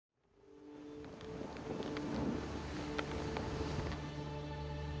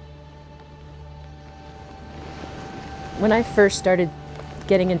When I first started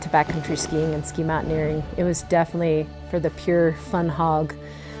getting into backcountry skiing and ski mountaineering, it was definitely for the pure fun hog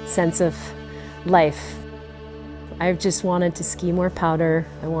sense of life. I just wanted to ski more powder.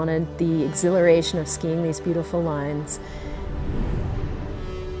 I wanted the exhilaration of skiing these beautiful lines.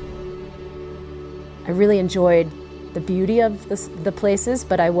 I really enjoyed the beauty of the places,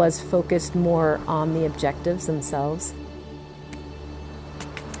 but I was focused more on the objectives themselves.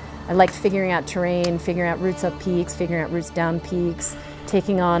 I liked figuring out terrain, figuring out routes up peaks, figuring out routes down peaks,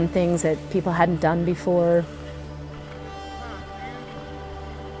 taking on things that people hadn't done before.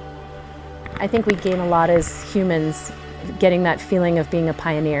 I think we gain a lot as humans getting that feeling of being a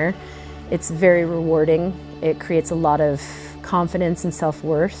pioneer. It's very rewarding. It creates a lot of confidence and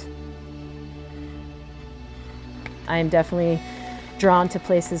self-worth. I am definitely drawn to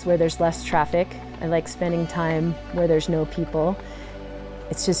places where there's less traffic. I like spending time where there's no people.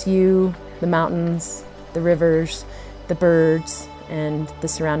 It's just you, the mountains, the rivers, the birds, and the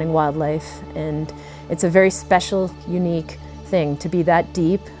surrounding wildlife. And it's a very special, unique thing to be that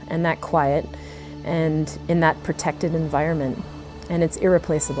deep and that quiet and in that protected environment. And it's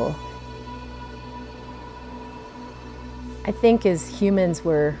irreplaceable. I think as humans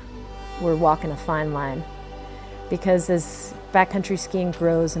we're walking a fine line, because as backcountry skiing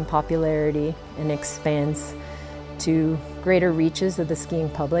grows in popularity and expands to greater reaches of the skiing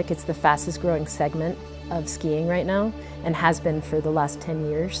public, it's the fastest growing segment of skiing right now and has been for the last 10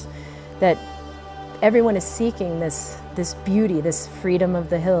 years, that everyone is seeking this beauty, this freedom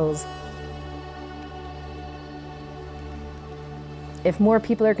of the hills. If more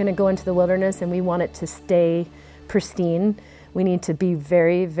people are going to go into the wilderness and we want it to stay pristine, we need to be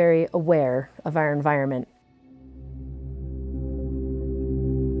very, very aware of our environment.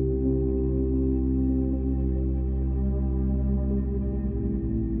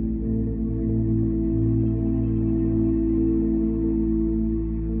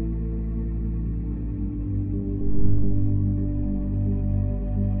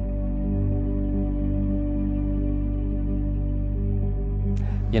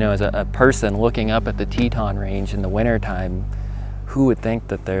 You know, as a person looking up at the Teton Range in the wintertime, who would think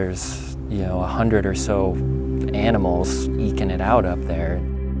that there's, 100 or so animals eking it out up there?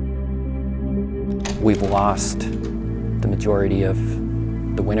 We've lost the majority of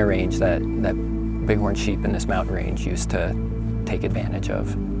the winter range that bighorn sheep in this mountain range used to take advantage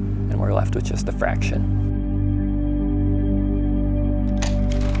of, and we're left with just a fraction.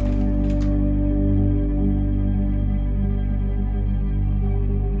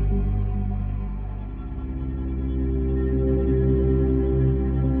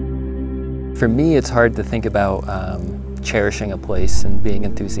 For me, it's hard to think about cherishing a place and being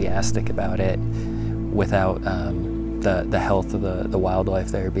enthusiastic about it without the health of the wildlife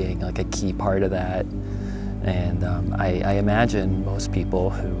there being like a key part of that. And I imagine most people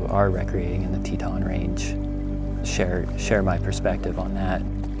who are recreating in the Teton Range share my perspective on that.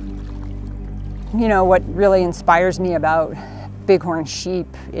 You know, what really inspires me about bighorn sheep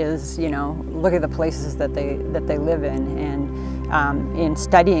is, look at the places that they live in. And in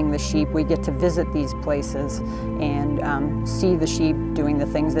studying the sheep, we get to visit these places and see the sheep doing the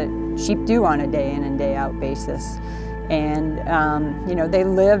things that sheep do on a day in and day out basis. And they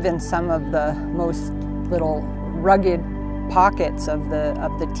live in some of the most little rugged pockets of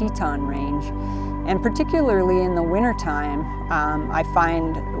the Teton Range. And particularly in the wintertime, I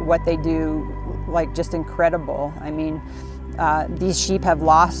find what they do just incredible. I mean, these sheep have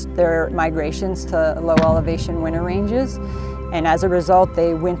lost their migrations to low elevation winter ranges, and as a result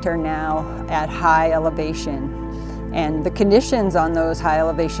they winter now at high elevation. And the conditions on those high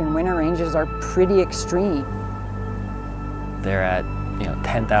elevation winter ranges are pretty extreme. They're at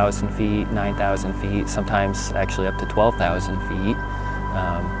 10,000 feet, 9,000 feet, sometimes actually up to 12,000 feet.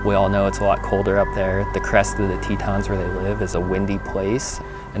 We all know it's a lot colder up there. The crest of the Tetons where they live is a windy place,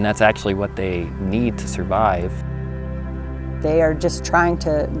 and that's actually what they need to survive. They are just trying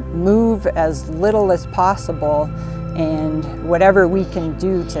to move as little as possible, and whatever we can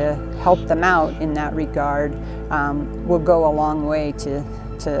do to help them out in that regard will go a long way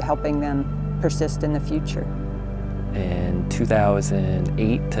to helping them persist in the future. In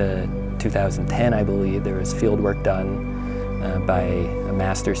 2008 to 2010, I believe, there was field work done by a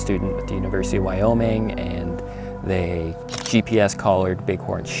master's student at the University of Wyoming, and they GPS collared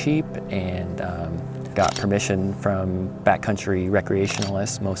bighorn sheep and got permission from backcountry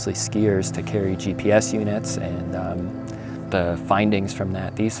recreationalists, mostly skiers, to carry GPS units, and the findings from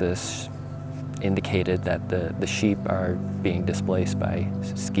that thesis indicated that the sheep are being displaced by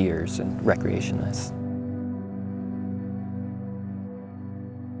skiers and recreationists.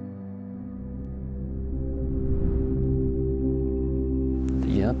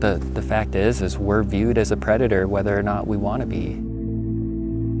 the fact is we're viewed as a predator whether or not we want to be.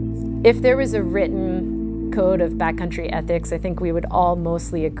 If there was a written code of backcountry ethics, I think we would all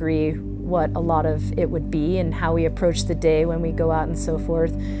mostly agree what a lot of it would be and how we approach the day when we go out and so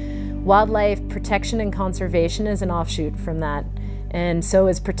forth. Wildlife protection and conservation is an offshoot from that, and so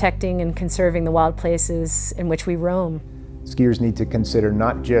is protecting and conserving the wild places in which we roam. Skiers need to consider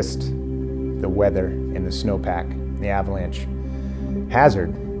not just the weather and the snowpack, the avalanche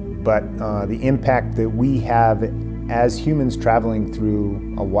hazard, but the impact that we have as humans traveling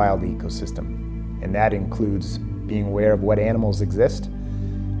through a wild ecosystem. And that includes being aware of what animals exist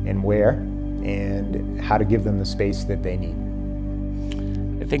and where, and how to give them the space that they need.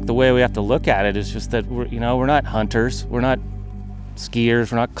 I think the way we have to look at it is just that we're not hunters, we're not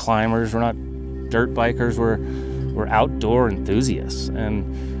skiers, we're not climbers, we're not dirt bikers, we're outdoor enthusiasts,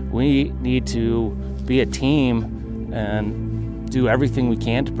 and we need to be a team and do everything we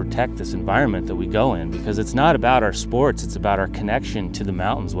can to protect this environment that we go in, because it's not about our sports, it's about our connection to the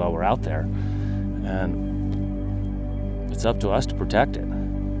mountains while we're out there, and it's up to us to protect it.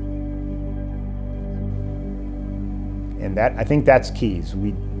 And I think that's key.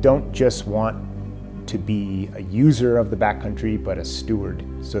 We don't just want to be a user of the backcountry, but a steward,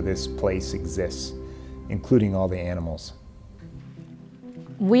 so this place exists, including all the animals.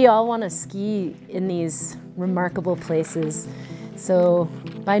 We all want to ski in these remarkable places, so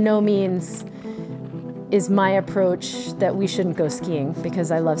by no means is my approach that we shouldn't go skiing,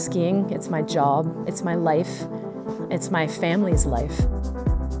 because I love skiing. It's my job, it's my life, it's my family's life.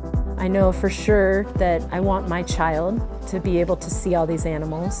 I know for sure that I want my child to be able to see all these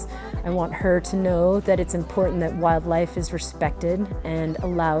animals. I want her to know that it's important that wildlife is respected and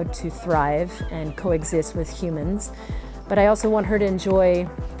allowed to thrive and coexist with humans. But I also want her to enjoy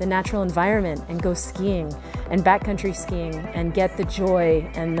the natural environment and go skiing and backcountry skiing and get the joy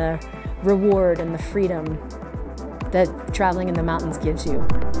and the reward and the freedom that traveling in the mountains gives you.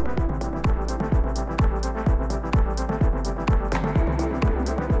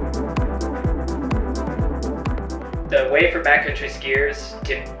 The way for backcountry skiers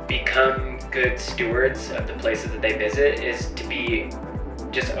to become good stewards of the places that they visit is to be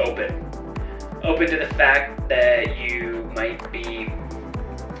just open. Open to the fact that you might be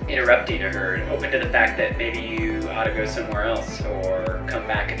interrupting a herd, open to the fact that maybe you ought to go somewhere else or come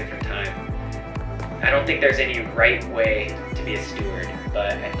back a different time. I don't think there's any right way to be a steward,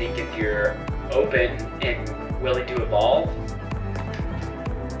 but I think if you're open and willing to evolve,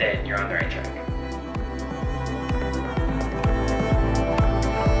 then you're on the right track.